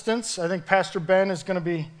assistance. I think Pastor Ben is going to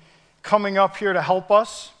be coming up here to help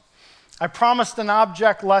us. I promised an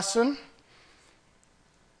object lesson.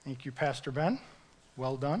 Thank you, Pastor Ben.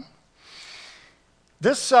 Well done.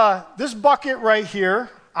 This bucket right here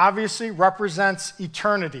obviously represents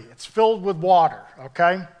eternity. It's filled with water,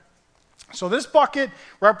 okay? So this bucket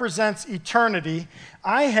represents eternity.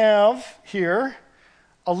 I have here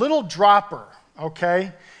a little dropper,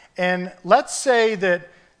 okay? And let's say that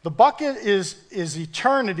the bucket is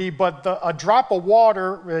eternity, but a drop of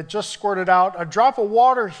water, it just squirted out, a drop of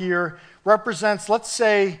water here represents, let's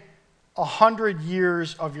say, 100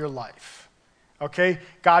 years of your life, okay?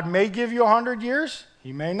 God may give you 100 years.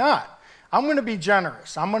 He may not. I'm going to be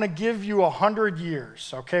generous. I'm going to give you 100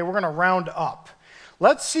 years, okay? We're going to round up.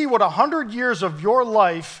 Let's see what 100 years of your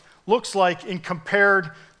life looks like in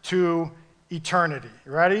compared to eternity.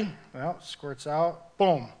 You ready? Well, squirts out.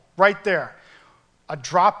 Boom. Right there. A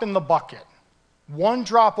drop in the bucket. One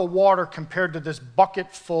drop of water compared to this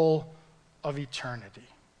bucket full of eternity.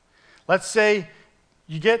 Let's say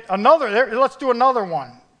you get another. Let's do another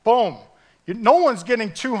one. Boom. No one's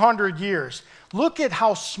getting 200 years. Look at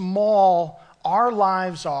how small our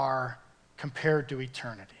lives are compared to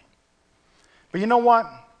eternity. But you know what?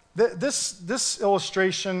 This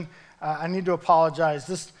illustration, I need to apologize.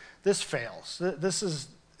 This fails. This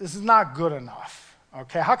is not good enough.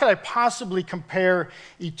 Okay, how could I possibly compare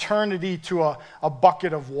eternity to a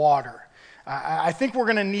bucket of water? I think we're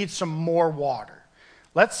going to need some more water.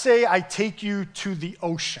 Let's say I take you to the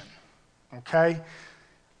ocean. Okay,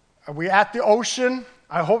 are we at the ocean?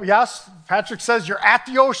 I hope, yes. Patrick says you're at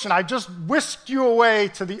the ocean. I just whisked you away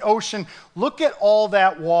to the ocean. Look at all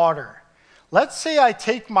that water. Let's say I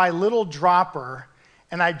take my little dropper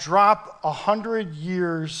and I drop 100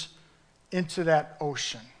 years into that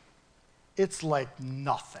ocean. It's like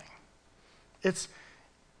nothing. It's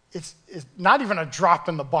not even a drop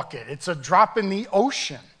in the bucket. It's a drop in the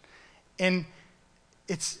ocean. And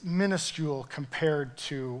it's minuscule compared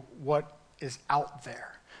to what is out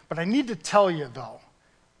there. But I need to tell you, though,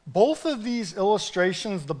 both of these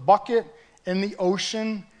illustrations, the bucket and the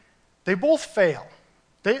ocean, they both fail.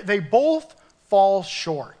 They both fall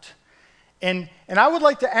short. And I would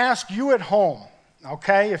like to ask you at home,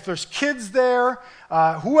 okay, if there's kids there,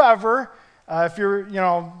 whoever, if you're,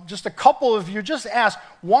 just a couple of you, just ask,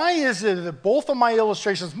 why is it that both of my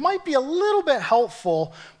illustrations might be a little bit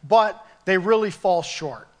helpful, but they really fall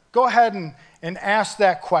short? Go ahead and ask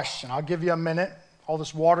that question. I'll give you a minute. All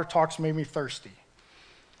this water talk's made me thirsty.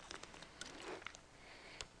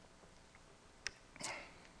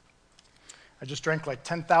 I just drank like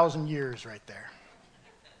 10,000 years right there.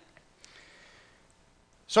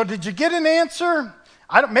 So did you get an answer?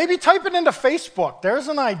 Maybe type it into Facebook. There's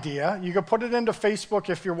an idea. You can put it into Facebook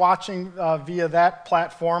if you're watching via that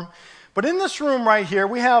platform. But in this room right here,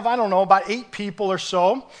 we have, I don't know, about 8 people or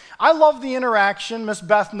so. I love the interaction. Miss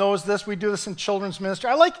Beth knows this. We do this in children's ministry.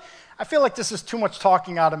 I feel like this is too much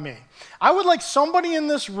talking out of me. I would like somebody in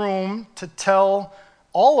this room to tell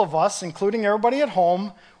all of us, including everybody at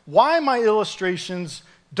home, why my illustrations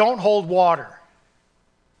don't hold water.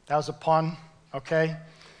 That was a pun, okay?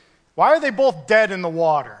 Why are they both dead in the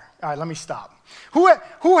water? All right, let me stop.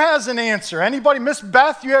 Who has an answer? Anybody? Miss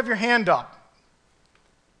Beth, you have your hand up.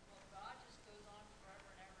 Well, God just goes on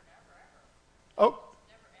forever and ever and ever, ever. Oh.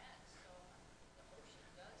 It never ends, so the ocean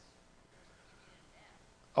does begin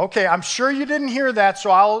and end. Okay, I'm sure you didn't hear that, so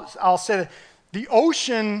I'll say that. The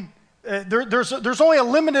ocean, there's only a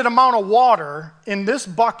limited amount of water in this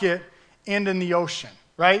bucket and in the ocean,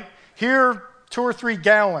 right? Here, 2 or 3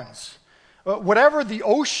 gallons. Whatever the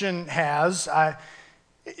ocean has,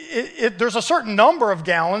 there's a certain number of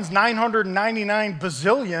gallons, 999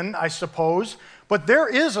 bazillion, I suppose, but there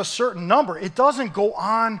is a certain number. It doesn't go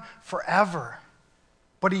on forever,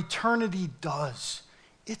 but eternity does.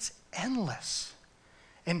 It's endless.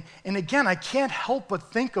 And again, I can't help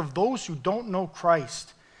but think of those who don't know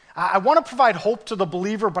Christ. I want to provide hope to the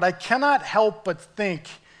believer, but I cannot help but think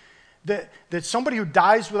that somebody who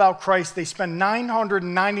dies without Christ, they spend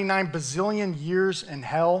 999 bazillion years in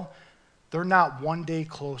hell, they're not one day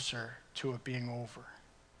closer to it being over.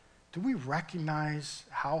 Do we recognize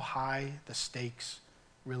how high the stakes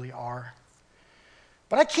really are?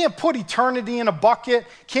 But I can't put eternity in a bucket,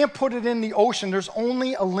 can't put it in the ocean. There's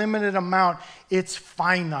only a limited amount. It's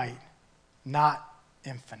finite, not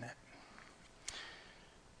infinite.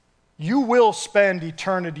 You will spend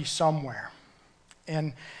eternity somewhere.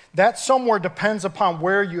 And that somewhere depends upon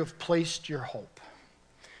where you have placed your hope.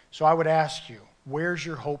 So I would ask you, where's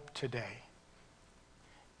your hope today?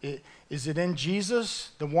 Is it in Jesus,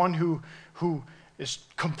 the one who is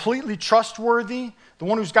completely trustworthy, the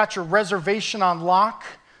one who's got your reservation on lock,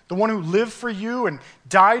 the one who lived for you and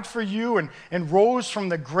died for you and rose from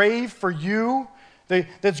the grave for you,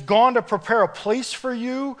 that's gone to prepare a place for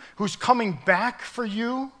you, who's coming back for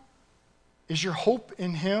you? Is your hope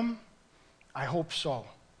in him? I hope so.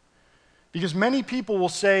 Because many people will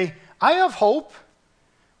say, I have hope.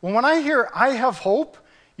 Well, when I hear I have hope,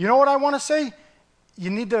 you know what I want to say? You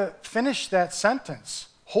need to finish that sentence.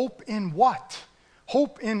 Hope in what?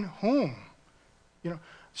 Hope in whom?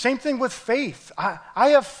 Same thing with faith. I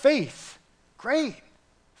have faith. Great.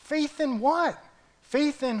 Faith in what?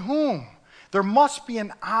 Faith in whom? There must be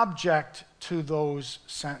an object to those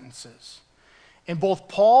sentences. And both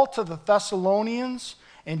Paul to the Thessalonians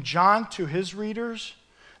and John to his readers,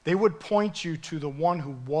 they would point you to the one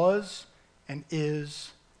who was and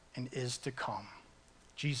is to come.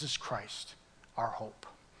 Jesus Christ, our hope.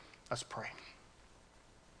 Let's pray.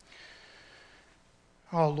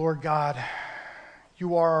 Oh, Lord God,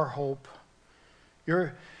 you are our hope.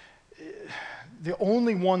 You're the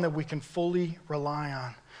only one that we can fully rely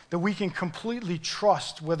on, that we can completely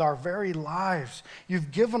trust with our very lives.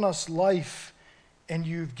 You've given us life, and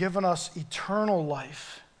you've given us eternal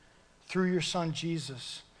life through your Son,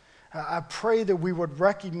 Jesus. I pray that we would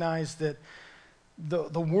recognize that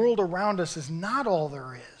the world around us is not all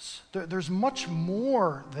there is. There's much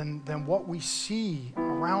more than what we see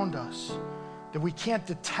around us that we can't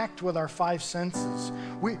detect with our 5 senses.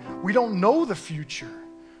 We don't know the future.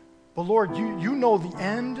 But Lord, you know the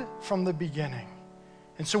end from the beginning.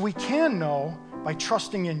 And so we can know by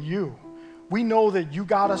trusting in you. We know that you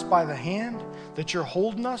got us by the hand, that you're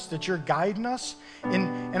holding us, that you're guiding us.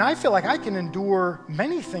 And I feel like I can endure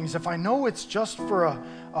many things if I know it's just for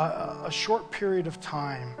a short period of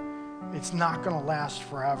time. It's not going to last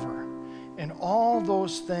forever. And all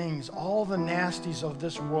those things, all the nasties of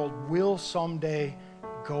this world will someday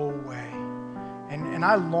go away. And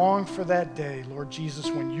I long for that day, Lord Jesus,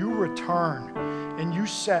 when you return and you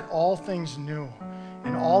set all things new.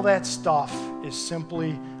 And all that stuff is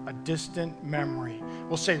simply a distant memory.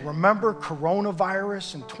 We'll say, remember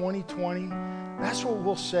coronavirus in 2020? That's what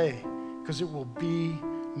we'll say, because it will be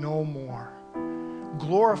no more.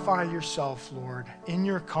 Glorify yourself, Lord, in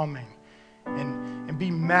your coming, and be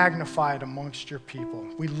magnified amongst your people.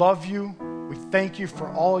 We love you. We thank you for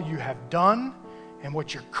all you have done and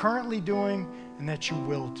what you're currently doing and that you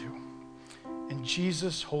will do. In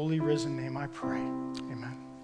Jesus' holy risen name I pray.